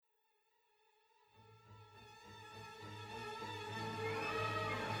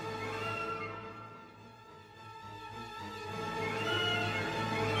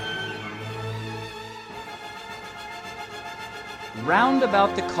Round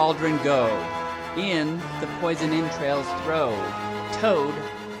about the cauldron go, in the poison entrails throw. Toad,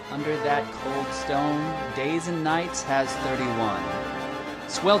 under that cold stone, days and nights has 31.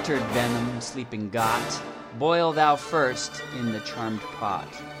 Sweltered venom, sleeping got, boil thou first in the charmed pot.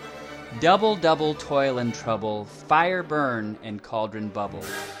 Double, double toil and trouble, fire burn and cauldron bubble.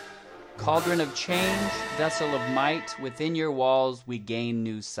 Cauldron of change, vessel of might, within your walls we gain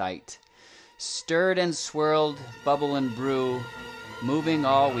new sight. Stirred and swirled, bubble and brew, moving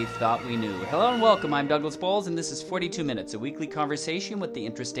all we thought we knew. Hello and welcome, I'm Douglas Bowles, and this is 42 Minutes, a weekly conversation with the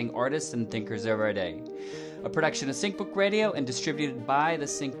interesting artists and thinkers of our day. A production of SyncBook Radio and distributed by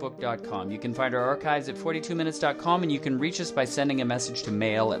thesyncbook.com. You can find our archives at 42minutes.com, and you can reach us by sending a message to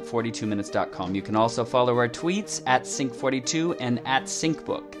mail at 42minutes.com. You can also follow our tweets at Sync42 and at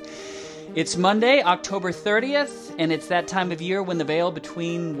SyncBook. It's Monday, October 30th, and it's that time of year when the veil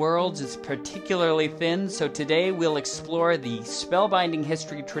between worlds is particularly thin, so today we'll explore the spellbinding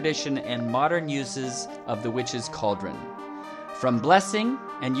history, tradition, and modern uses of the witch's cauldron. From blessing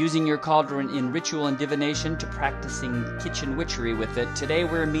and using your cauldron in ritual and divination to practicing kitchen witchery with it, today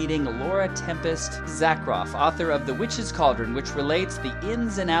we're meeting Laura Tempest Zakroff, author of The Witch's Cauldron, which relates the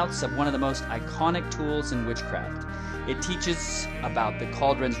ins and outs of one of the most iconic tools in witchcraft. It teaches about the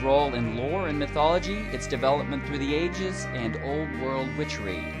cauldron's role in lore and mythology, its development through the ages, and old-world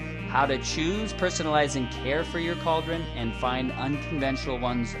witchery. How to choose, personalize, and care for your cauldron, and find unconventional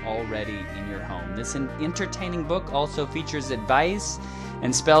ones already in your home. This entertaining book also features advice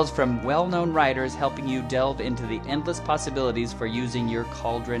and spells from well-known writers helping you delve into the endless possibilities for using your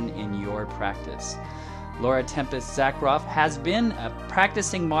cauldron in your practice. Laura Tempest Zakroff has been a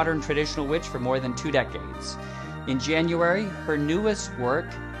practicing modern traditional witch for more than 2 decades. In January, her newest work,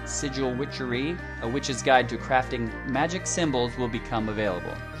 Sigil Witchery, A Witch's Guide to Crafting Magic Symbols, will become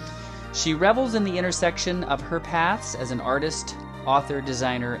available. She revels in the intersection of her paths as an artist, author,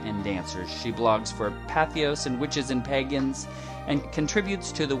 designer, and dancer. She blogs for Pathos and Witches and Pagans and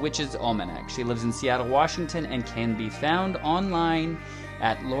contributes to the Witches' Almanac. She lives in Seattle, Washington, and can be found online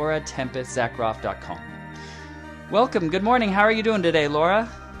at lauratempestzakroff.com. Welcome. Good morning. How are you doing today, Laura?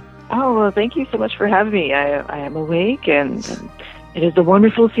 Oh, well, thank you so much for having me. I am awake, and it is a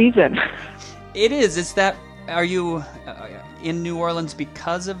wonderful season. It is. Are you in New Orleans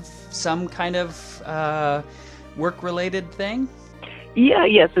because of some kind of work-related thing?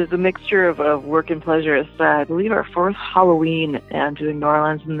 Yes, it's a mixture of work and pleasure. It's, I believe, our 4th Halloween doing New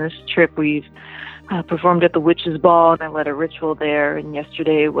Orleans, and this trip we've performed at the Witch's Ball, and I led a ritual there, and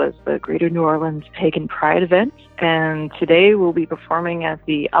yesterday was the Greater New Orleans Pagan Pride event, and today we'll be performing at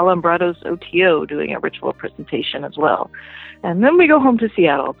the Alambrados OTO doing a ritual presentation as well. And then we go home to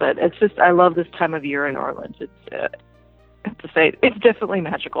Seattle, but it's just, I love this time of year in New Orleans. It's, I have to say, it's definitely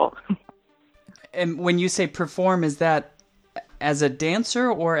magical. And when you say perform, is that as a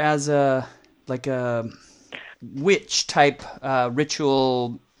dancer or as a witch type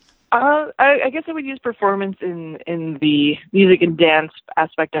ritual? I guess I would use performance in the music and dance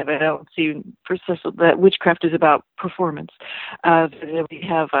aspect of it. I don't see that witchcraft is about performance. We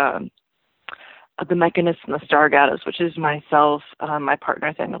have the Mechanist and the Star Goddess, which is myself, my partner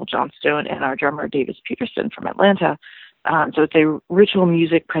Nathaniel Johnstone, and our drummer Davis Peterson from Atlanta. So it's a ritual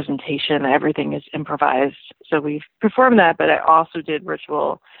music presentation. Everything is improvised. So we've performed that, but I also did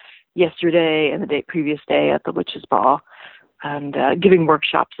ritual yesterday and the previous day at the Witch's Ball, and giving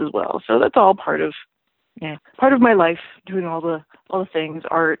workshops as well. So that's all part of my life, doing all the things: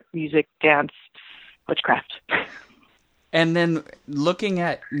 art, music, dance, witchcraft. And then looking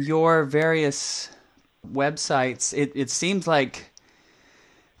at your various websites, it seems like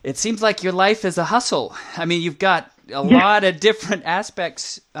your life is a hustle. I mean, you've got a lot of different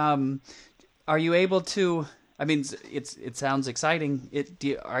aspects. Are you able to? I mean, it sounds exciting.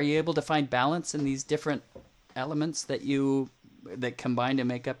 Are you able to find balance in these different elements that combine to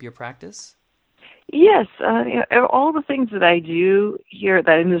make up your practice? Yes, all the things that I do here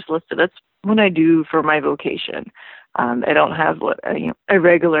that I'm just listed, that's what I do for my vocation. I don't have a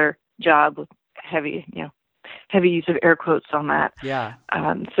regular job with heavy use of air quotes on that. Yeah.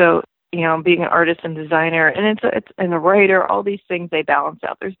 So being an artist and designer and and a writer, all these things, they balance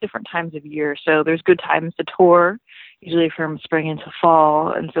out. There's different times of year, so there's good times to tour, usually from spring into fall,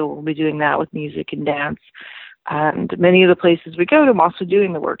 and so we'll be doing that with music and dance. And many of the places we go to, I'm also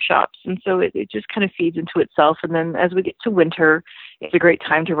doing the workshops. And so it just kind of feeds into itself. And then as we get to winter, it's a great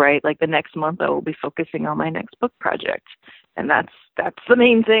time to write. Like the next month, I will be focusing on my next book project. And that's the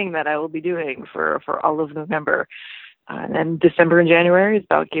main thing that I will be doing for all of November. And then December and January is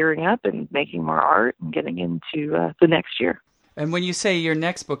about gearing up and making more art and getting into the next year. And when you say your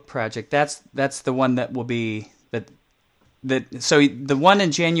next book project, that's the one that will be So the one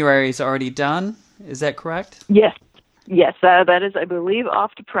in January is already done. Is that correct? Yes, that is, I believe,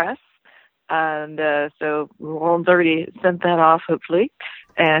 off to press, and so Roland's already sent that off, hopefully.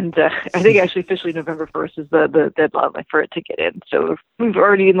 And I think actually officially November 1st is the deadline for it to get in. So we've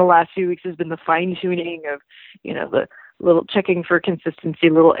already in the last few weeks has been the fine tuning of, the little checking for consistency,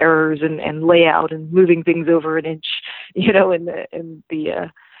 little errors and layout and moving things over an inch, in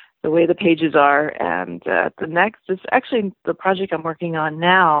the way the pages are. And the next is actually the project I'm working on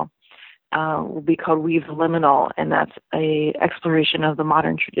now. Will be called Weave the Liminal, and that's a exploration of the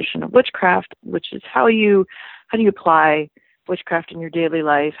modern tradition of witchcraft, which is how do you apply witchcraft in your daily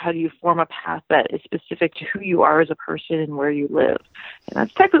life? How do you form a path that is specific to who you are as a person and where you live? And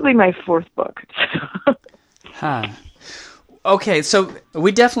that's technically my fourth book. Huh. Okay, so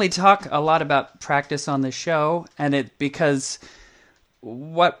we definitely talk a lot about practice on the show, and because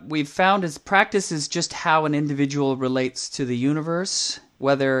what we've found is practice is just how an individual relates to the universe,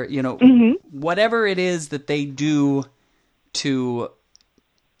 whether, whatever it is that they do to,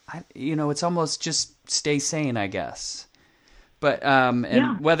 it's almost just stay sane, I guess. But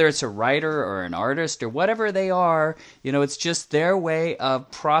whether it's a writer or an artist or whatever they are, it's just their way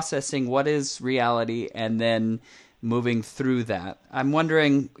of processing what is reality and then moving through that. I'm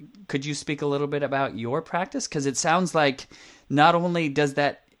wondering, could you speak a little bit about your practice? Because it sounds like not only does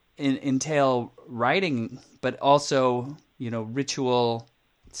that entail writing, but also, ritual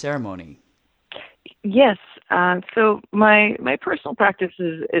ceremony. Yes. So my personal practice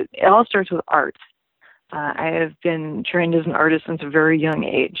it all starts with art. I have been trained as an artist since a very young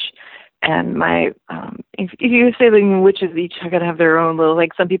age. And if you say that witches each are going to have their own little,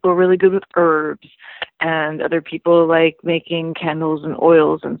 like some people are really good with herbs and other people like making candles and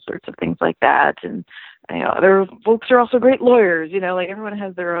oils and sorts of things like that. And, other folks are also great lawyers, like everyone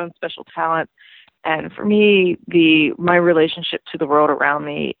has their own special talent. And for me, my relationship to the world around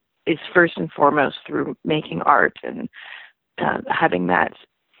me is first and foremost through making art and having that,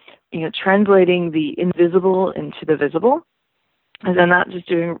 translating the invisible into the visible. And I'm not just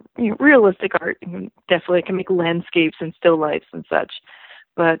doing realistic art. Definitely I can make landscapes and still lifes and such.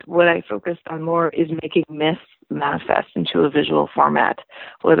 But what I focused on more is making myths manifest into a visual format,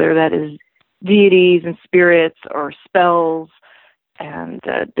 whether that is deities and spirits or spells and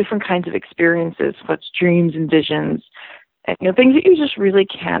different kinds of experiences, such dreams and visions, and, things that you just really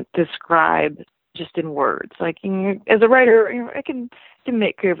can't describe just in words. Like as a writer, I can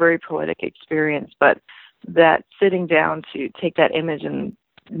make a very poetic experience, but that sitting down to take that image and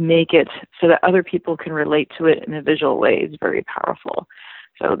make it so that other people can relate to it in a visual way is very powerful.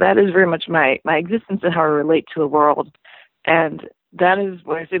 So that is very much my existence and how I relate to the world. And that is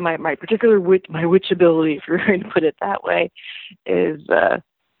what I say my particular my witch ability, if you're going to put it that way, is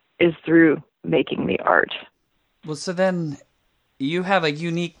through making the art. Well, so then you have a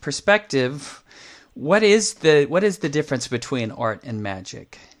unique perspective. What is the difference between art and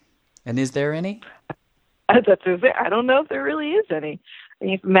magic? And is there any? I don't know if there really is any. I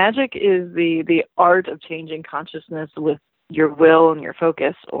mean, magic is the art of changing consciousness with your will and your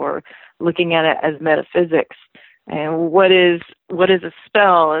focus, or looking at it as metaphysics. And what is a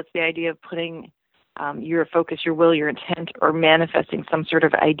spell? It's the idea of putting your focus, your will, your intent, or manifesting some sort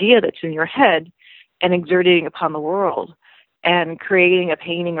of idea that's in your head and exerting upon the world. And creating a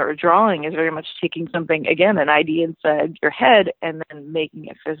painting or a drawing is very much taking something, again, an idea inside your head and then making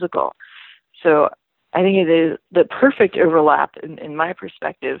it physical. So I think it is the perfect overlap in my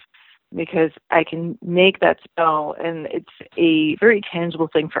perspective, because I can make that spell and it's a very tangible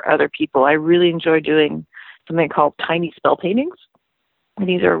thing for other people. I really enjoy doing something called tiny spell paintings. And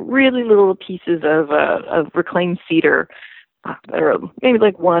these are really little pieces of reclaimed cedar that are maybe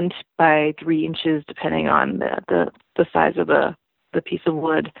like 1 by 3 inches, depending on the size of the piece of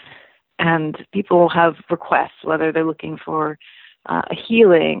wood. And people have requests, whether they're looking for a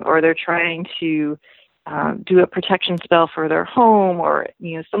healing or they're trying to do a protection spell for their home, or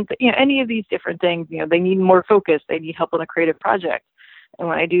something, any of these different things. They need more focus, they need help on a creative project. And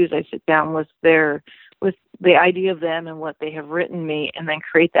what I do is I sit down with the idea of them and what they have written me, and then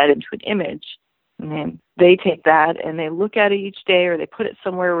create that into an image. And then they take that and they look at it each day, or they put it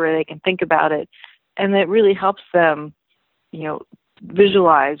somewhere where they can think about it, and it really helps them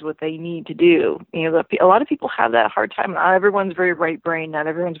visualize what they need to do. A lot of people have that hard time. Not everyone's very right brain, not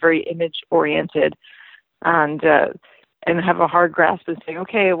everyone's very image oriented, and have a hard grasp and saying,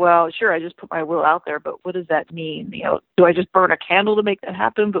 okay, well, sure, I just put my will out there, but what does that mean? Do I just burn a candle to make that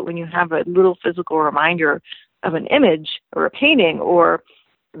happen? But when you have a little physical reminder of an image or a painting, or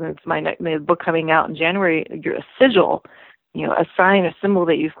it's my book coming out in January, a sigil, a sign, a symbol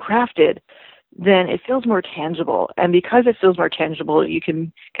that you've crafted, then it feels more tangible. And because it feels more tangible, you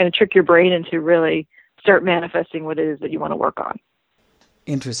can kind of trick your brain into really start manifesting what it is that you want to work on.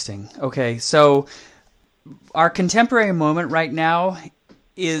 Interesting. Okay, so our contemporary moment right now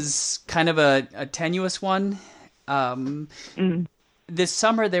is kind of a tenuous one. This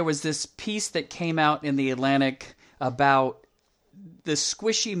summer there was this piece that came out in the Atlantic about the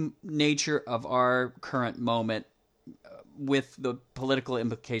squishy nature of our current moment with the political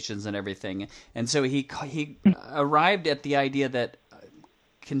implications and everything. And so he arrived at the idea that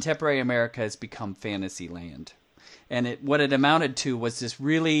contemporary America has become fantasy land. And what it amounted to was this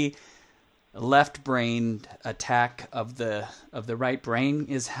really left-brained attack of the right brain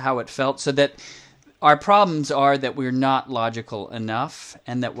is how it felt, so that our problems are that we're not logical enough,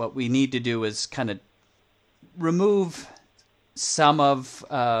 and that what we need to do is kind of remove some of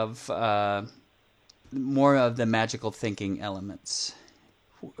more of the magical thinking elements.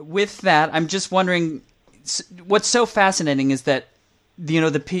 With that, I'm just wondering, what's so fascinating is that,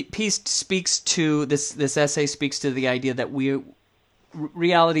 the piece speaks to this essay speaks to the idea that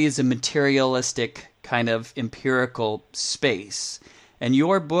reality is a materialistic kind of empirical space, and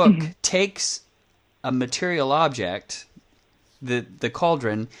your book takes a material object, the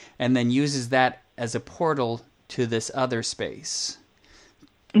cauldron, and then uses that as a portal to this other space.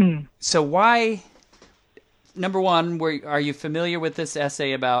 So why? Number one, are you familiar with this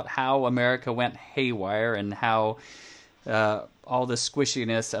essay about how America went haywire and how all the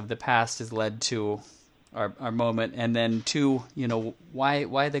squishiness of the past has led to our moment? And then two,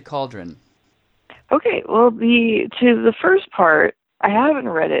 why the cauldron? Okay, well, to the first part, I haven't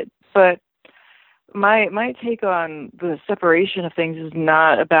read it, but my take on the separation of things is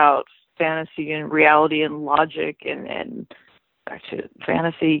not about fantasy and reality and logic and back to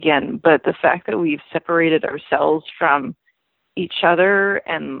fantasy again, but the fact that we've separated ourselves from each other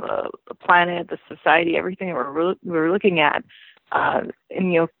and the planet, the society, everything that we're looking at, and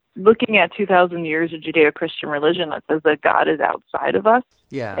looking at 2,000 years of Judeo-Christian religion that says that God is outside of us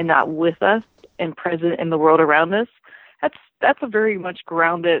and not with us and present in the world around us. That's a very much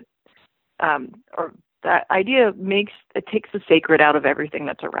grounded, or that idea takes the sacred out of everything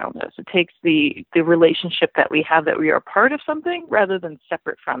that's around us. It takes the relationship that we have, that we are part of something rather than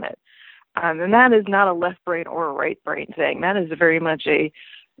separate from it. And that is not a left brain or a right brain thing. That is very much a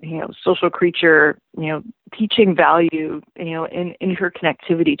social creature, teaching value, in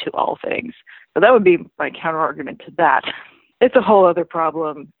interconnectivity to all things. So that would be my counter argument to that. It's a whole other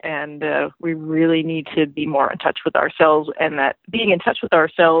problem, and we really need to be more in touch with ourselves, and that being in touch with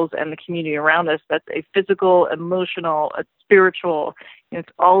ourselves and the community around us, that's a physical, emotional, a spiritual, it's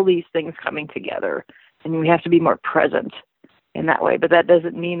all these things coming together, and we have to be more present in that way. But that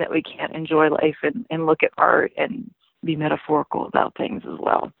doesn't mean that we can't enjoy life and look at art and be metaphorical about things as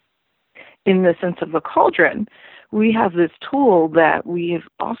well. In the sense of the cauldron, we have this tool that we've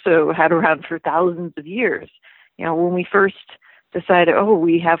also had around for thousands of years. When we first decided,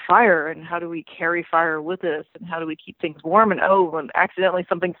 we have fire, and how do we carry fire with us, and how do we keep things warm, and when accidentally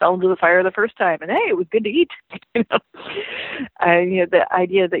something fell into the fire the first time, and hey, it was good to eat. The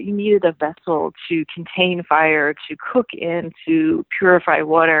idea that you needed a vessel to contain fire, to cook in, to purify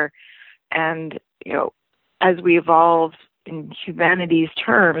water, and as we evolved in humanity's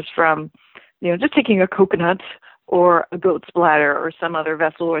terms from just taking a coconut or a goat's bladder or some other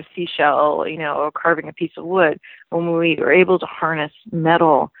vessel or a seashell, or carving a piece of wood, when we were able to harness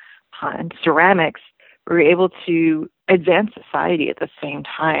metal and ceramics, we were able to advance society at the same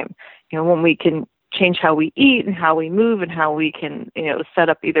time. When we can change how we eat and how we move and how we can, set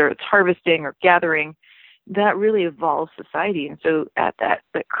up either it's harvesting or gathering, that really evolves society. And so at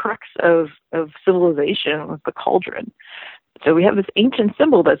the crux of civilization was the cauldron. So we have this ancient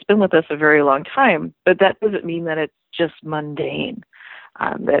symbol that's been with us a very long time, but that doesn't mean that it's just mundane.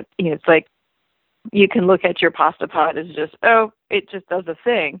 That it's like you can look at your pasta pot as just, it just does a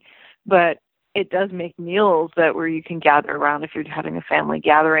thing, but it does make meals where you can gather around if you're having a family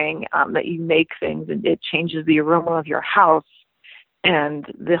gathering, that you make things and it changes the aroma of your house. And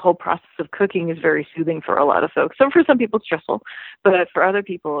the whole process of cooking is very soothing for a lot of folks. So for some people it's stressful, but for other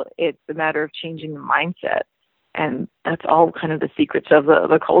people it's a matter of changing the mindset. And that's all kind of the secrets of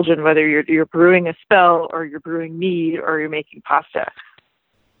the cauldron, whether you're brewing a spell or you're brewing mead or you're making pasta.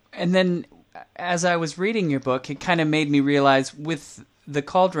 And then as I was reading your book, it kind of made me realize with the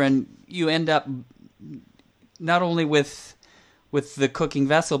cauldron, you end up not only with the cooking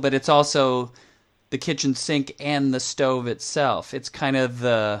vessel, but it's also the kitchen sink and the stove itself. It's kind of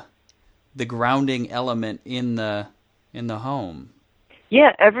the grounding element in the home.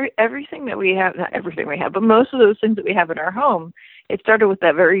 Yeah, everything that we have, not everything we have, but most of those things that we have in our home it started with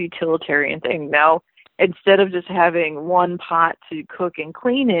that very utilitarian thing. Now, instead of just having one pot to cook and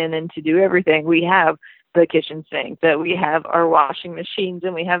clean in and to do everything, we have the kitchen sink, that we have our washing machines,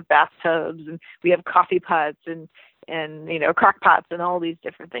 and we have bathtubs, and we have coffee pots and crock pots and all these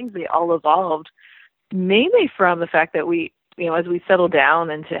different things. They all evolved mainly from the fact that we, as we settle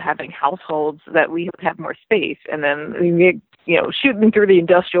down into having households, that we have more space. And then we, shooting through the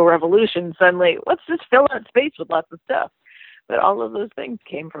Industrial Revolution, suddenly let's just fill that space with lots of stuff. But all of those things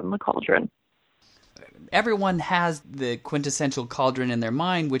came from the cauldron. Everyone has the quintessential cauldron in their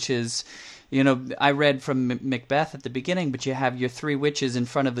mind, which is, I read from Macbeth at the beginning, but you have your three witches in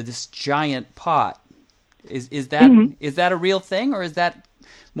front of this giant pot. Is that a real thing, or is that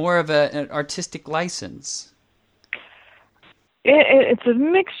more of an artistic license? It's a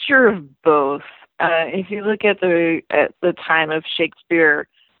mixture of both. If you look at the time of Shakespeare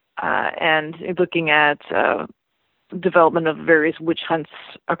and looking at development of various witch hunts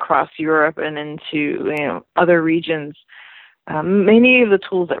across Europe and into other regions, many of the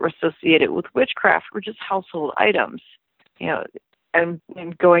tools that were associated with witchcraft were just household items. And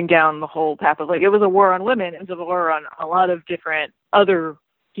going down the whole path of it was a war on women, it was a war on a lot of different other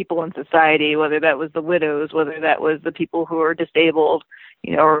people in society, whether that was the widows, whether that was the people who are disabled,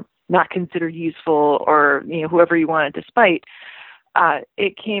 or not considered useful, or whoever you wanted to spite.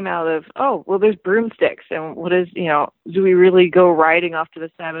 It came out of, there's broomsticks, and what is, do we really go riding off to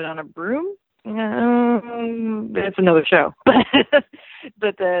the Sabbath on a broom? That's another show.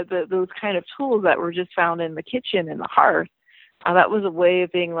 But those kind of tools that were just found in the kitchen and the hearth, that was a way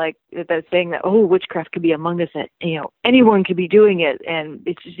of being like that, saying that, witchcraft could be among us, and anyone could be doing it, and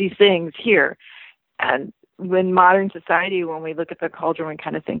it's just these things here. And when modern society, when we look at the cauldron, we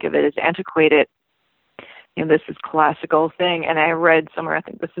kind of think of it as antiquated. This is classical thing. And I read somewhere, I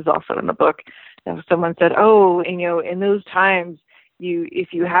think this is also in the book, someone said, in those times,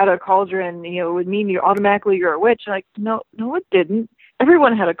 if you had a cauldron, it would mean you're a witch. Like, no, it didn't.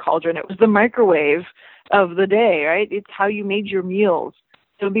 Everyone had a cauldron. It was the microwave of the day, right? It's how you made your meals.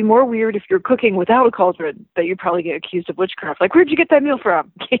 So it'd be more weird if you're cooking without a cauldron, that you'd probably get accused of witchcraft. Like, where'd you get that meal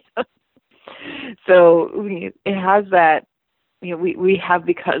from? So it has that, we have,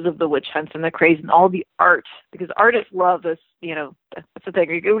 because of the witch hunts and the craze and all the art, because artists love this, that's the thing.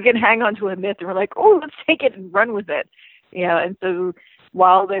 We can hang on to a myth and we're like, let's take it and run with it. And so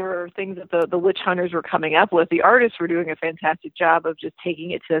while there were things that the witch hunters were coming up with, the artists were doing a fantastic job of just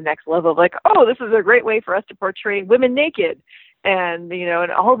taking it to the next level of like, this is a great way for us to portray women naked, and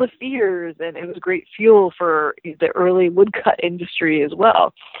and all the fears, and it was great fuel for the early woodcut industry as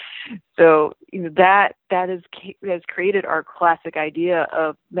well. So that has created our classic idea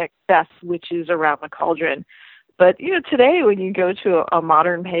of Macbeth witches around the cauldron. But today, when you go to a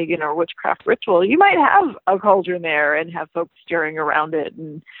modern pagan or witchcraft ritual, you might have a cauldron there and have folks stirring around it,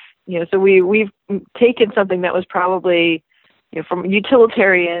 and so we've taken something that was probably from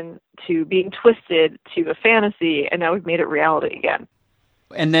utilitarian to being twisted to a fantasy, and now we've made it reality again.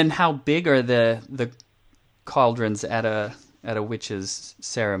 And then, how big are the cauldrons at a witch's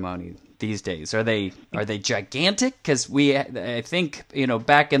ceremony these days? Are they gigantic? Because I think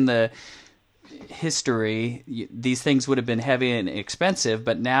back in the history, these things would have been heavy and expensive,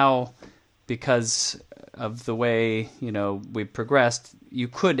 but now, because of the way we've progressed, you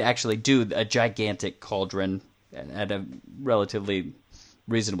could actually do a gigantic cauldron at a relatively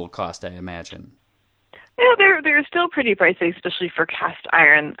reasonable cost, I imagine. Yeah, they're still pretty pricey, especially for cast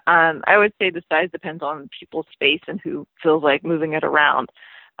iron. I would say the size depends on people's space and who feels like moving it around.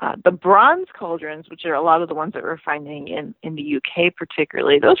 The bronze cauldrons, which are a lot of the ones that we're finding in the UK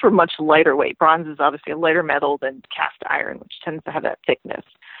particularly, those were much lighter weight. Bronze is obviously a lighter metal than cast iron, which tends to have that thickness.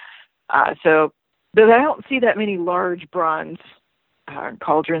 So I don't see that many large bronze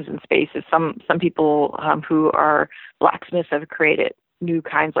cauldrons in spaces. Some people who are blacksmiths have created new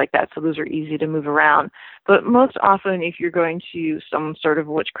kinds like that, so those are easy to move around. But most often, if you're going to some sort of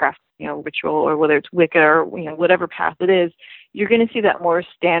witchcraft ritual, or whether it's Wicca or whatever path it is, you're going to see that more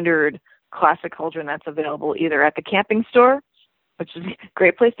standard classic cauldron that's available either at the camping store, which is a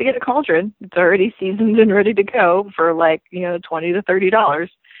great place to get a cauldron. It's already seasoned and ready to go for $20 to $30.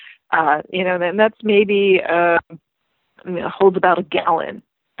 And that's maybe holds about a gallon,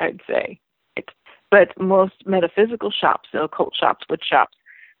 I'd say. But most metaphysical shops, so occult shops, witch shops,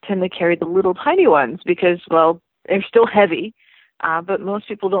 tend to carry the little tiny ones because, they're still heavy, but most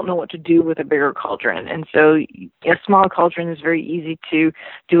people don't know what to do with a bigger cauldron. And so a small cauldron is very easy to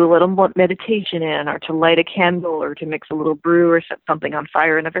do a little meditation in, or to light a candle, or to mix a little brew or set something on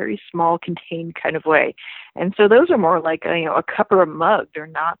fire in a very small, contained kind of way. And so those are more like a cup or a mug. They're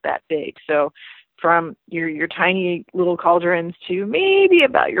not that big. So from your tiny little cauldrons to maybe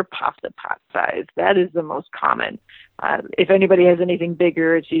about your pasta pot size. That is the most common. If anybody has anything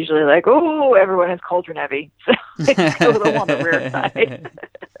bigger, it's usually like, oh, everyone has cauldron heavy. So it's a little on the rare side.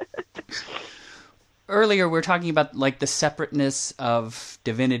 Earlier, we were talking about like the separateness of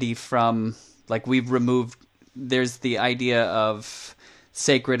divinity from, like, we've removed, there's the idea of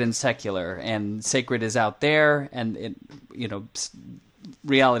sacred and secular, and sacred is out there, and it,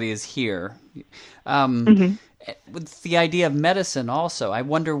 reality is here. With the idea of medicine also, I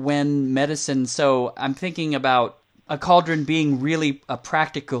wonder when medicine, so I'm thinking about a cauldron being really a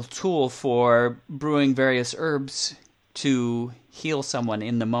practical tool for brewing various herbs to heal someone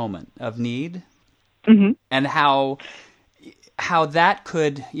in the moment of need. And how that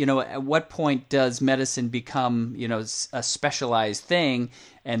could, at what point does medicine become, a specialized thing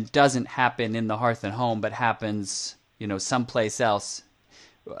and doesn't happen in the hearth and home, but happens, someplace else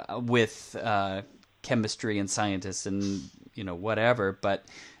with chemistry and scientists and, whatever. But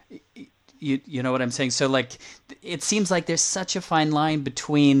you know what I'm saying? So, like, it seems like there's such a fine line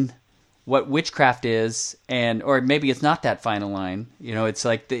between what witchcraft is, or maybe it's not that fine a line. It's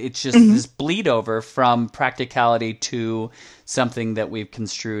like it's just this bleed over from practicality to something that we've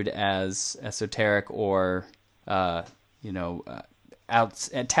construed as esoteric or, taboo,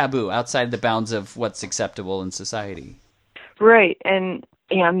 outside the bounds of what's acceptable in society. Right, and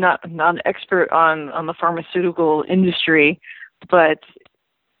I'm not an expert on the pharmaceutical industry, but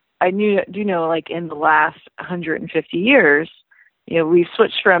I do know, like, in the last 150 years. We've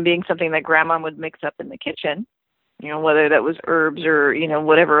switched from being something that grandma would mix up in the kitchen, whether that was herbs or,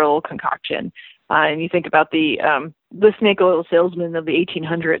 whatever little concoction. And you think about the snake oil salesman of the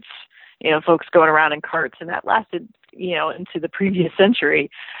 1800s, folks going around in carts, and that lasted, into the previous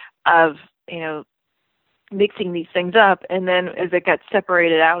century of, mixing these things up. And then as it got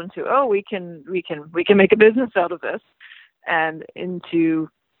separated out into, we can make a business out of this, and into,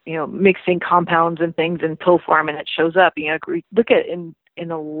 mixing compounds and things in pill form, and it shows up. Look at in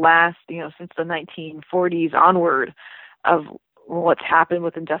the last, since the 1940s onward, of what's happened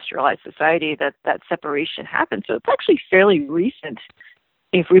with industrialized society, that separation happened. So it's actually fairly recent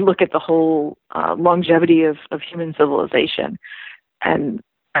if we look at the whole longevity of human civilization. And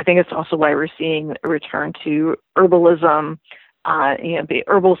I think it's also why we're seeing a return to herbalism, the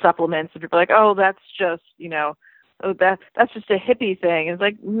herbal supplements. And people are like, oh, that's just, that's just a hippie thing. It's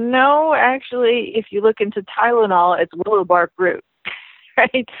like, no, actually, if you look into Tylenol, it's willow bark root,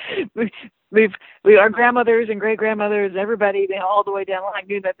 right? Our grandmothers and great grandmothers, everybody, all the way down the line,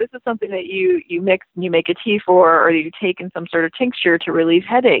 knew that this is something that you mix and you make a tea for, or you take in some sort of tincture to relieve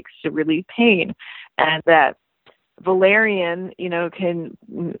headaches, to relieve pain, and that valerian, can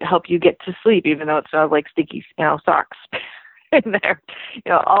help you get to sleep, even though it smells like sticky, socks. In there,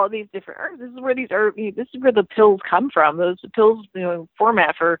 all of these different herbs. This is where this is where the pills come from. Those pills,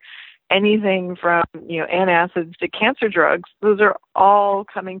 format for anything from, antacids to cancer drugs. Those are all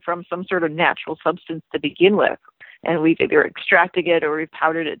coming from some sort of natural substance to begin with. And we've either extracted it or we've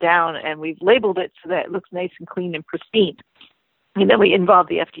powdered it down and we've labeled it so that it looks nice and clean and pristine. And then we involve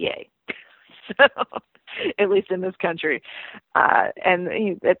the FDA. So, at least in this country.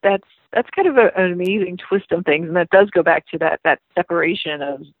 And that's kind of an amazing twist on things. And that does go back to that separation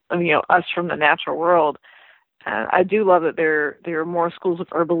of us from the natural world. I do love that there are more schools of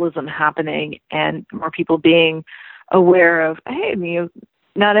herbalism happening and more people being aware of, hey,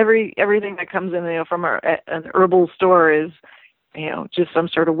 not everything that comes in, from an herbal store is, just some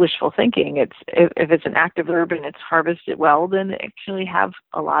sort of wishful thinking. It's if it's an active herb and it's harvested well, then it actually have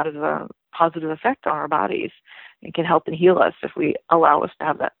a lot of positive effect on our bodies. It can help and heal us if we allow us to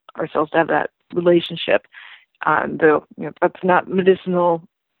have that ourselves to have that relationship. Though that's not medicinal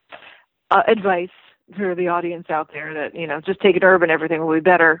advice for the audience out there that just take an herb and everything will be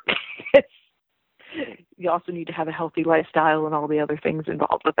better. You also need to have a healthy lifestyle and all the other things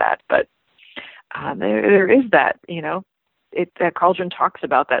involved with that. But there is that, that cauldron talks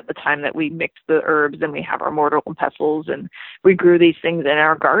about that, the time that we mix the herbs and we have our mortar and pestles and we grew these things in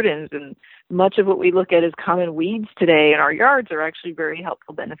our gardens. And much of what we look at as common weeds today in our yards are actually very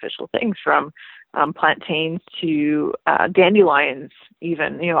helpful, beneficial things, from plantains to dandelions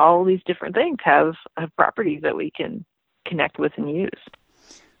even. All these different things have properties that we can connect with and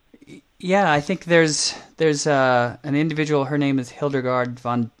use. Yeah, I think there's an individual, her name is Hildegard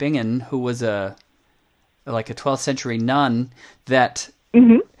von Bingen, who was a 12th century nun that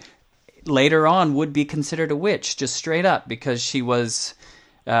later on would be considered a witch, just straight up, because she was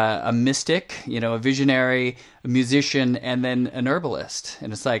a mystic, a visionary, a musician, and then an herbalist.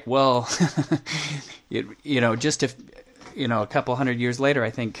 And it's like, well, just if, a couple hundred years later, I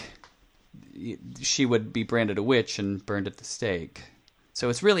think, she would be branded a witch and burned at the stake. So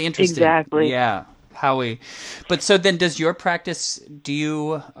it's really interesting. Exactly. Yeah. But so then does your practice,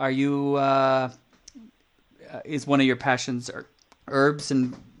 is one of your passions herbs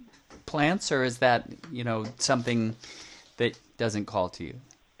and plants, or is that, something that doesn't call to you?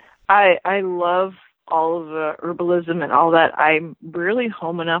 I love all of the herbalism and all that. I'm really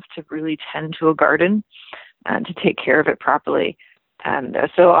home enough to really tend to a garden and to take care of it properly. And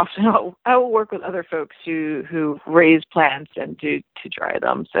so often I will work with other folks who raise plants and to dry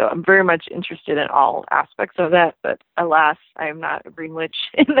them. So I'm very much interested in all aspects of that. But alas, I am not a green witch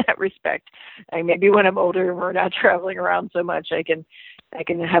in that respect. Maybe when I'm older and we're not traveling around so much, I can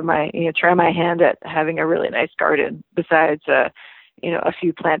have try my hand at having a really nice garden. Besides, a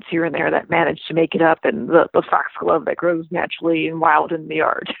few plants here and there that manage to make it up, and the foxglove that grows naturally and wild in the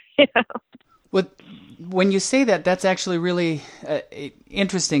yard. Well, when you say that, that's actually really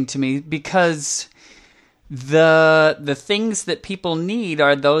interesting to me, because the things that people need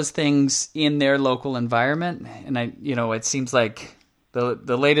are those things in their local environment. And it seems like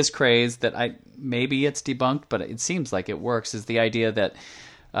the latest craze that maybe it's debunked, but it seems like it works, is the idea that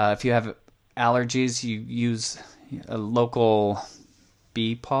if you have allergies, you use a local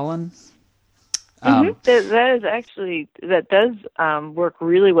bee pollen. That does work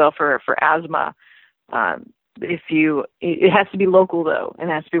really well for asthma. It has to be local though, and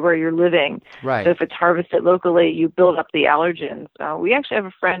it has to be where you're living. Right. So if it's harvested locally, you build up the allergens. We actually have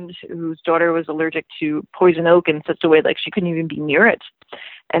a friend whose daughter was allergic to poison oak in such a way like she couldn't even be near it.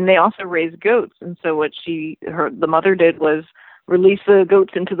 And they also raise goats, and so what the mother did was release the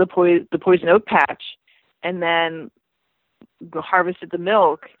goats into the poison oak patch, and then harvested the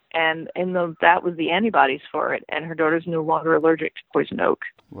milk, and that was the antibodies for it, and her daughter's no longer allergic to poison oak.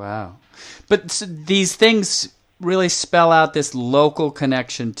 Wow. But so these things really spell out this local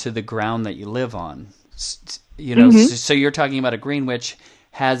connection to the ground that you live on. So you're talking about a green witch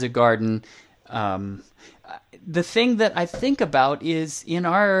has a garden. The thing that I think about is in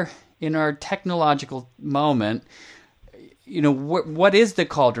our technological moment, what is the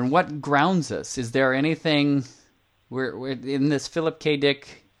cauldron? What grounds us? Is there anything? We're in this Philip K.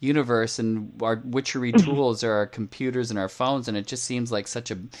 Dick universe, and our witchery tools are our computers and our phones, and it just seems like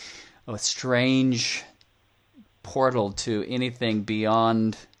such a strange portal to anything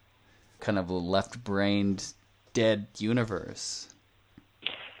beyond kind of a left-brained, dead universe.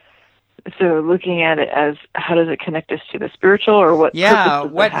 So looking at it as how does it connect us to the spiritual, or what? Yeah,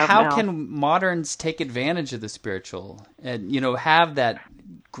 how can moderns take advantage of the spiritual and have that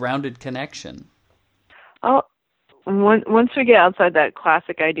grounded connection? Oh, once we get outside that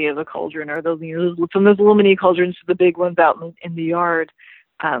classic idea of the cauldron, or those from those little mini cauldrons to the big ones out in the yard,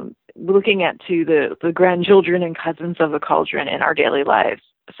 looking at to the grandchildren and cousins of the cauldron in our daily lives.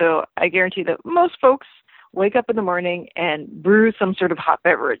 So I guarantee that most folks wake up in the morning and brew some sort of hot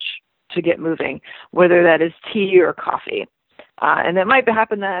beverage to get moving, whether that is tea or coffee. And that might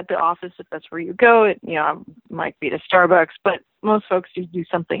happen at the office if that's where you go. It might be to Starbucks, but most folks do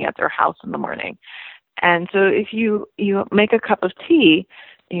something at their house in the morning. And so if you make a cup of tea,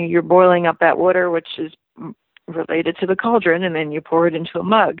 you're boiling up that water, which is related to the cauldron, and then you pour it into a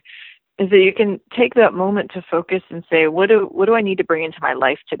mug. And so you can take that moment to focus and say, what do I need to bring into my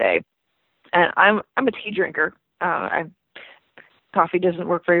life today? And I'm a tea drinker. Coffee doesn't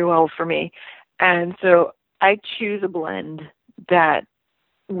work very well for me. And so I choose a blend that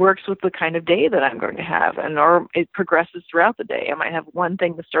works with the kind of day that I'm going to have, or it progresses throughout the day. I might have one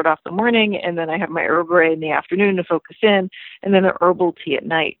thing to start off the morning, and then I have my Earl Grey in the afternoon to focus in, and then an herbal tea at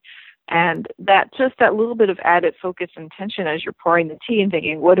night. And that little bit of added focus and tension as you're pouring the tea and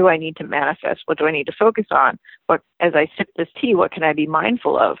thinking, what do I need to manifest? What do I need to focus on? As I sip this tea, what can I be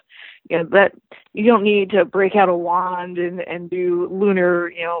mindful of? That you don't need to break out a wand and do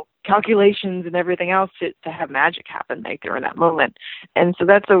lunar, calculations and everything else to have magic happen right there in that moment. And so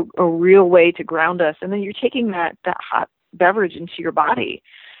that's a real way to ground us. And then you're taking that hot beverage into your body,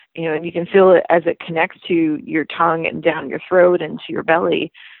 and you can feel it as it connects to your tongue and down your throat and to your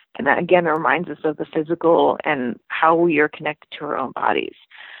belly. And that, again, reminds us of the physical and how we are connected to our own bodies.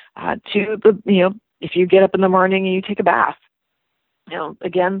 If you get up in the morning and you take a bath,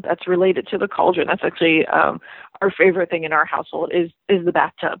 again, that's related to the cauldron. That's actually our favorite thing in our household is the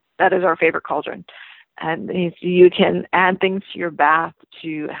bathtub. That is our favorite cauldron. And if you can add things to your bath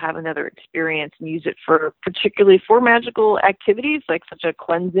to have another experience and use it particularly for magical activities, like such a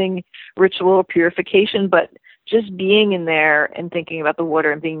cleansing ritual, purification, but just being in there and thinking about the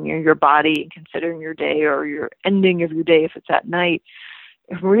water and being near your body and considering your day or your ending of your day if it's at night,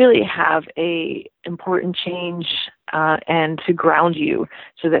 really have a important change and to ground you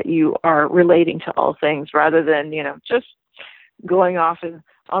so that you are relating to all things rather than, just going off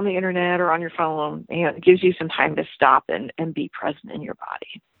on the internet or on your phone. It gives you some time to stop and be present in your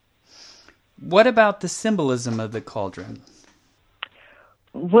body. What about the symbolism of the cauldron?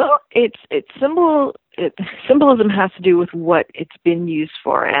 Well, symbolism has to do with what it's been used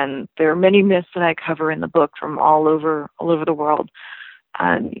for, and there are many myths that I cover in the book from all over the world.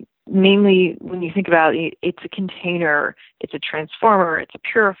 Mainly, when you think about it, it's a container, it's a transformer, it's a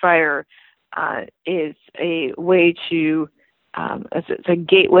purifier, it's a way to it's a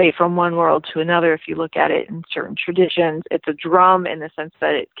gateway from one world to another. If you look at it in certain traditions, it's a drum in the sense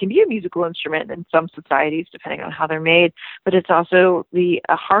that it can be a musical instrument in some societies, depending on how they're made. But it's also a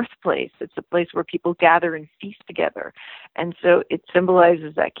hearth place. It's a place where people gather and feast together, and so it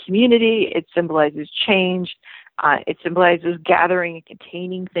symbolizes that community. It symbolizes change. It symbolizes gathering and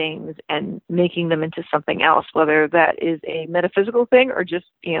containing things and making them into something else, whether that is a metaphysical thing or just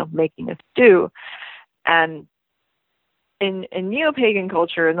making a stew. And in neo-pagan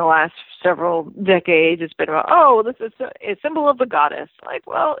culture in the last several decades, it's been about, this is a symbol of the goddess. Like,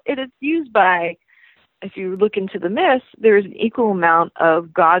 well, it is used by, if you look into the myths, there is an equal amount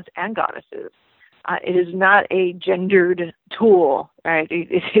of gods and goddesses. It is not a gendered tool, right?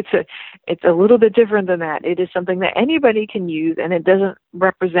 It's a little bit different than that. It is something that anybody can use, and it doesn't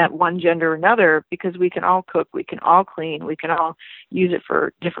represent one gender or another, because we can all cook, we can all clean, we can all use it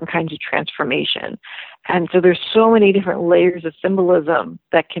for different kinds of transformation. And so there's so many different layers of symbolism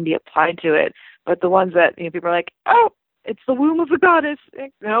that can be applied to it. But the ones that people are like, oh, it's the womb of the goddess.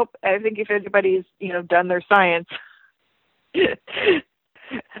 Nope. I think if anybody's done their science.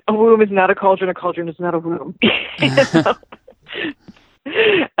 A womb is not a cauldron is not a womb. And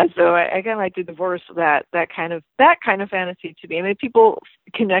so I kind of like to divorce that kind of fantasy to me. I mean, people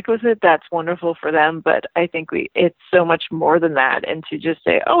connect with it, that's wonderful for them, but I think it's so much more than that. And to just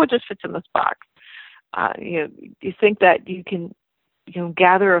say, oh, it just fits in this box. You think that you can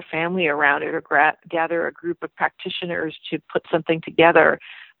gather a family around it, or gather a group of practitioners to put something together,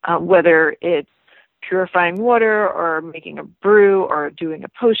 whether it's purifying water or making a brew or doing a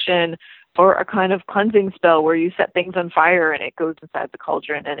potion or a kind of cleansing spell where you set things on fire and it goes inside the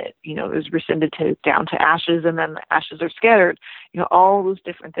cauldron and it, is rescinded down to ashes, and then the ashes are scattered. All those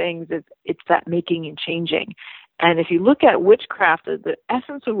different things, it's that making and changing. And if you look at witchcraft, the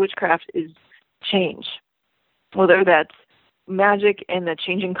essence of witchcraft is change, whether that's magic and the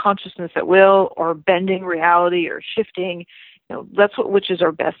changing consciousness at will, or bending reality or shifting. That's what witches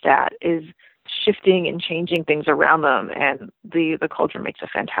are best at, is shifting and changing things around them, and the cauldron makes a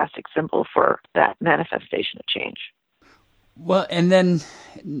fantastic symbol for that manifestation of change. Well, and then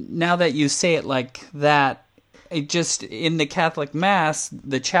now that you say it like that, it just, in the Catholic Mass,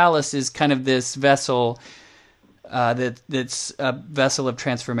 the chalice is kind of this vessel that's a vessel of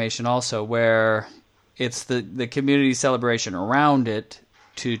transformation also, where it's the community celebration around it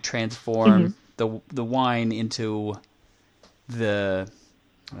to transform the wine into the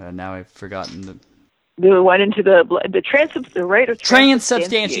now I've forgotten the wine into the rite of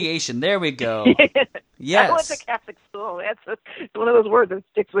transubstantiation. There we go. Yes. I went to Catholic school. It's one of those words that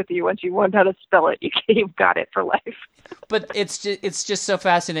sticks with you. Once you learn how to spell it, you've got it for life. But it's just so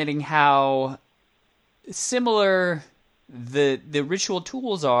fascinating how similar the ritual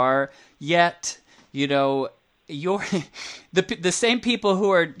tools are, yet you're the same people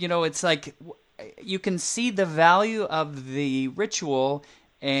who are, it's like you can see the value of the ritual,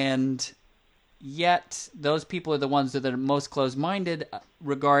 and yet those people are the ones that are most closed-minded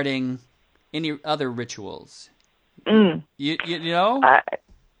regarding any other rituals. You know?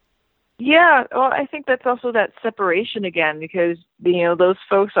 Yeah, well, I think that's also that separation again, because, those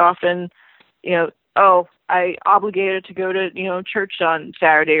folks often, I obligated to go to, church on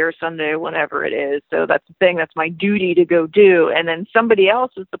Saturday or Sunday, whenever it is. So that's the thing. That's my duty to go do. And then somebody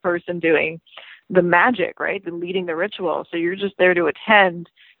else is the person doing the magic, right? The leading the ritual. So you're just there to attend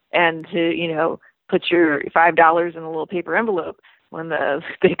and to, put your $5 in a little paper envelope when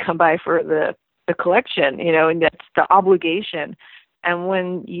they come by for the collection, and that's the obligation. And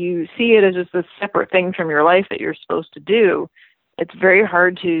when you see it as just a separate thing from your life that you're supposed to do, it's very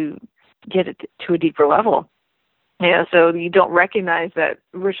hard to get it to a deeper level. So you don't recognize that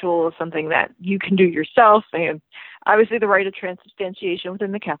ritual is something that you can do yourself. And obviously the rite of transubstantiation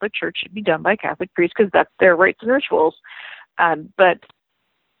within the Catholic Church should be done by Catholic priests, because that's their rites and rituals. But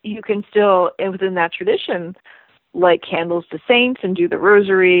you can still, within that tradition, light candles to saints and do the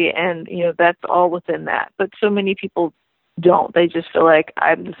rosary, and that's all within that. But so many people don't. They just feel like,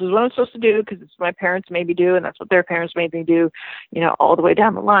 this is what I'm supposed to do because it's what my parents made me do, and that's what their parents made me do, all the way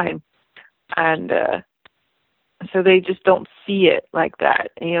down the line. And So they just don't see it like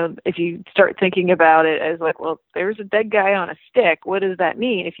that. If you start thinking about it as like, well, there's a dead guy on a stick, what does that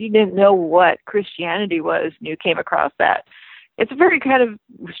mean? If you didn't know what Christianity was and you came across that, it's very kind of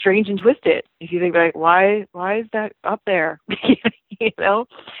strange and twisted. If you think like, why is that up there?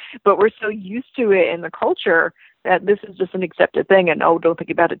 But we're so used to it in the culture that this is just an accepted thing. And don't think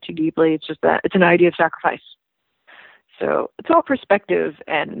about it too deeply. It's just that it's an idea of sacrifice. So it's all perspective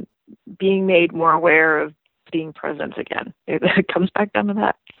and being made more aware of being present again. It comes back down to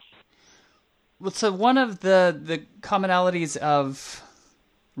that. Well, so one of the commonalities of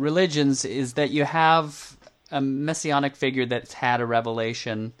religions is that you have a messianic figure that's had a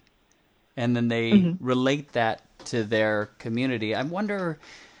revelation, and then they relate that to their community. I wonder,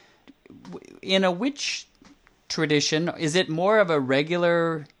 in a witch tradition, is it more of a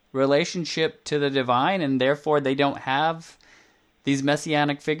regular relationship to the divine, and therefore they don't have these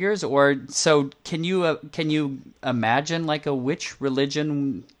messianic figures? Or so can you imagine like a witch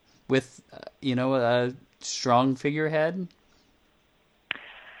religion with a strong figurehead?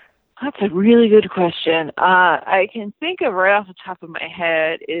 That's a really good question. I can think of right off the top of my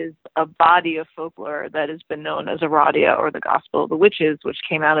head is a body of folklore that has been known as Aradia, or the Gospel of the Witches, which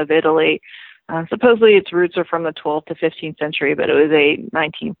came out of Italy. Supposedly its roots are from the 12th to 15th century, but it was a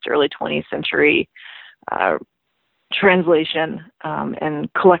 19th to early 20th century translation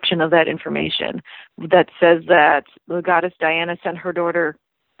and collection of that information that says that the goddess Diana sent her daughter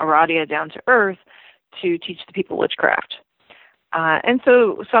Aradia down to earth to teach the people witchcraft. And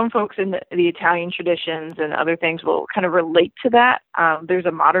so some folks in the Italian traditions and other things will kind of relate to that. There's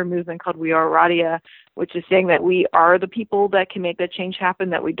a modern movement called We Are Aradia, which is saying that we are the people that can make that change happen,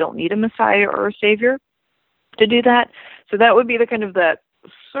 that we don't need a Messiah or a Savior to do that. So that would be the kind of that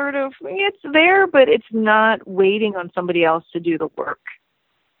sort of, it's there, but it's not waiting on somebody else to do the work.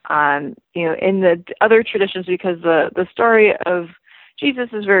 In the other traditions, because the story of Jesus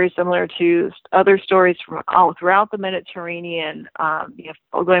is very similar to other stories from all throughout the Mediterranean,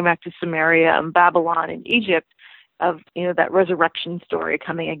 going back to Samaria and Babylon and Egypt, of that resurrection story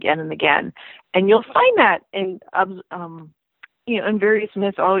coming again and again, and you'll find that in various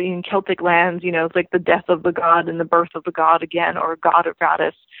myths, all in Celtic lands. It's like the death of the god and the birth of the god again, or god or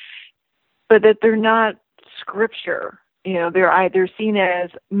goddess, but that they're not scripture. They're either seen as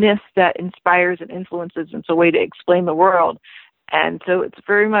myths that inspires and influences, and it's a way to explain the world. And so it's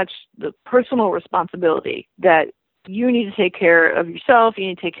very much the personal responsibility that you need to take care of yourself, you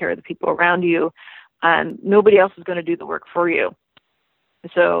need to take care of the people around you, and nobody else is going to do the work for you.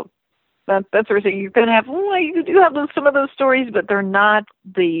 So that's sort of thing. You're going to have, you do have some of those stories, but they're not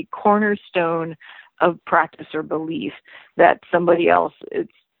the cornerstone of practice or belief that somebody else,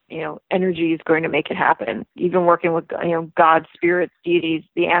 energy is going to make it happen. Even working with, God, spirits, deities,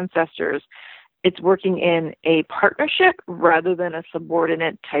 the ancestors, it's working in a partnership rather than a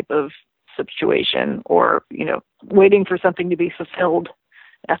subordinate type of situation, or, waiting for something to be fulfilled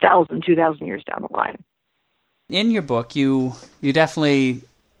 1,000, 2,000 years down the line. In your book, you definitely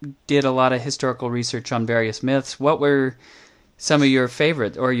did a lot of historical research on various myths. What were some of your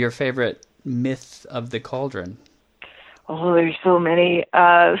favorite myth of the cauldron? Oh, there's so many.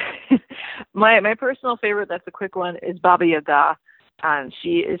 My personal favorite, that's a quick one, is Baba Yaga.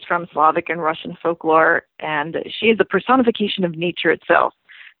 She is from Slavic and Russian folklore, and she is a personification of nature itself.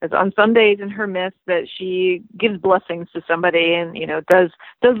 As on some days in her myth that she gives blessings to somebody and does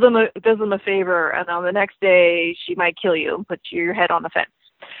them a favor, and on the next day she might kill you and put your head on the fence.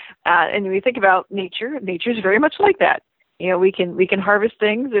 And when you think about nature is very much like that. We can harvest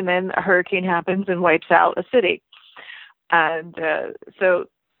things, and then a hurricane happens and wipes out a city, and so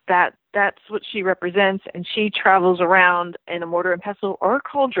that's what she represents. And she travels around in a mortar and pestle or a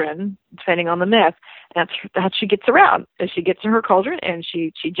cauldron, depending on the myth. And that's how she gets around. She gets in her cauldron and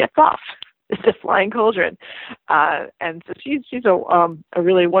she jets off. It's a flying cauldron. And so she's a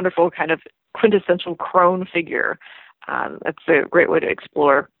really wonderful kind of quintessential crone figure. That's a great way to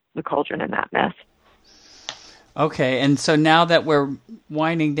explore the cauldron in that myth. Okay, and so now that we're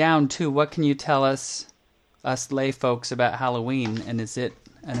winding down too, what can you tell us lay folks, about Halloween? And is it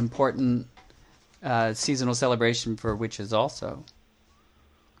an important seasonal celebration for witches also?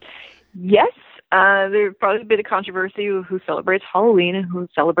 Yes. There's probably a bit of controversy who celebrates Halloween and who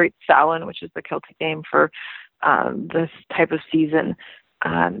celebrates Samhain, which is the Celtic name for this type of season.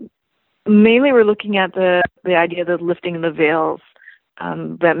 Mainly we're looking at the idea of the lifting of the veils.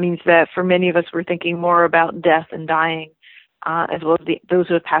 That means that for many of us, we're thinking more about death and dying, as well as those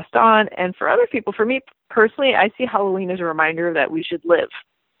who have passed on. And for other people, for me personally, I see Halloween as a reminder that we should live,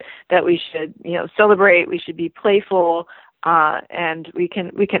 that we should, celebrate, we should be playful, And we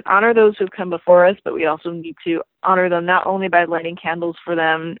can honor those who've come before us, but we also need to honor them not only by lighting candles for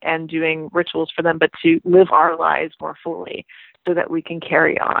them and doing rituals for them, but to live our lives more fully so that we can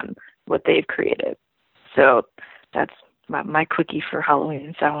carry on what they've created. So that's my quickie for Halloween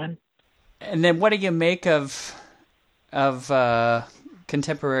and Samhain. And then what do you make of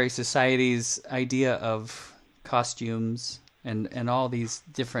contemporary society's idea of costumes and all these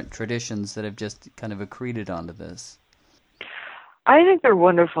different traditions that have just kind of accreted onto this? I think they're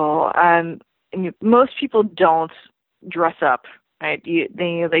wonderful. Most people don't dress up, right?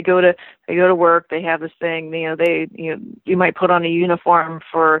 They go to work. They have this thing. You might put on a uniform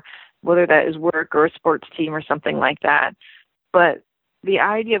for whether that is work or a sports team or something like that. But the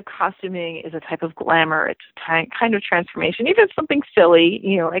idea of costuming is a type of glamour. It's a kind of transformation, even something silly,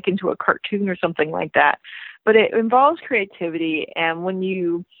 like into a cartoon or something like that. But it involves creativity, and when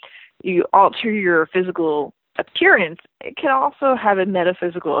you alter your physical appearance, it can also have a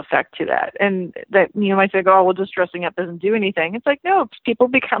metaphysical effect to that. And that you might think, oh, well, just dressing up doesn't do anything. It's like, no, people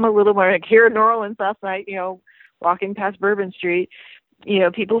become a little more, like here in New Orleans last night, walking past Bourbon Street,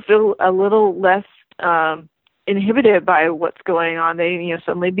 people feel a little less inhibited by what's going on. They,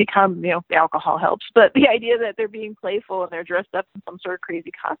 suddenly become, the alcohol helps. But the idea that they're being playful and they're dressed up in some sort of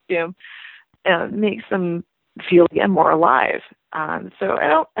crazy costume makes them feel again more alive. So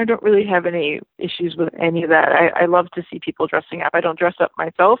I don't really have any issues with any of that. I love to see people dressing up. I don't dress up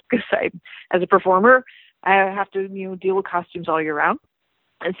myself because as a performer, I have to deal with costumes all year round.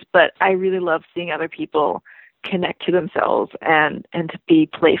 But I really love seeing other people connect to themselves and to be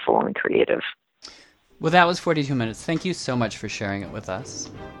playful and creative. Well, that was 42 minutes. Thank you so much for sharing it with us.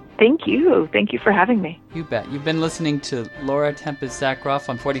 Thank you. Thank you for having me. You bet. You've been listening to Laura Tempest Zakroff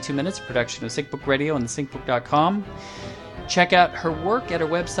on 42 Minutes, a production of SyncBook Radio and thesyncbook.com. Check out her work at her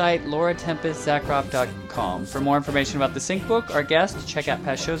website, lauratempestzakroff.com. For more information about the SyncBook, our guest, check out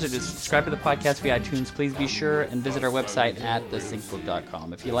past shows, or to subscribe to the podcast via iTunes, please be sure and visit our website at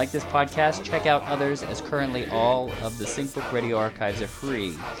thesyncbook.com. If you like this podcast, check out others, as currently all of the SyncBook Radio archives are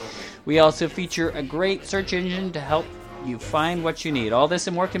free. We also feature a great search engine to help you find what you need. All this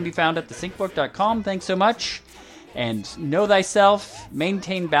and more can be found at thesyncbook.com. Thanks so much. And know thyself,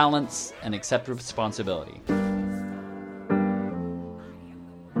 maintain balance, and accept responsibility.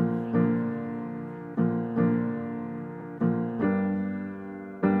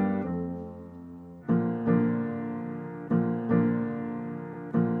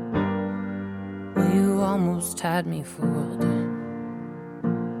 Well, you almost had me fooled.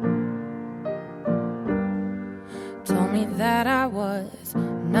 Told me that I was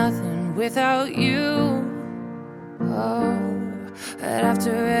nothing without you. Oh, but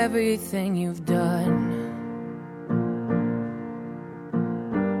after everything you've done,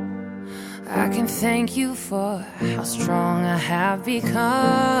 I can thank you for how strong I have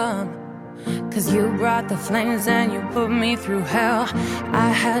become. 'Cause you brought the flames and you put me through hell. I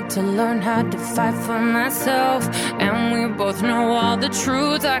had to learn how to fight for myself, and we both know all the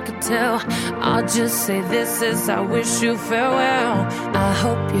truth I could tell. I'll just say this as I wish you farewell. I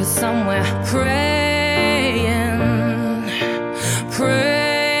hope you're somewhere praying,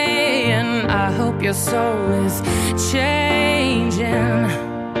 praying. I hope your soul is changing,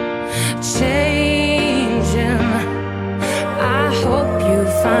 changing. I hope you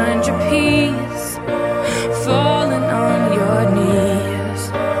find your peace, falling on your knees,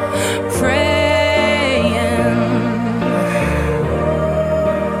 praying.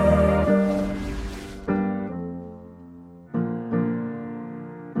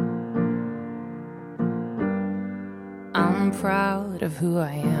 I'm proud of who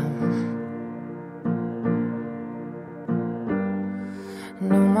I am.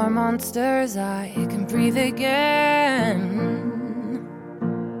 No more monsters, I can breathe again.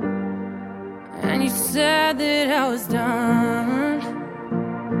 And you said that I was done.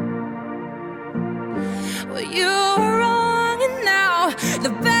 Well, you were wrong, and now the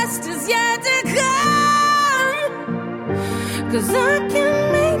best is yet to come. 'Cause I can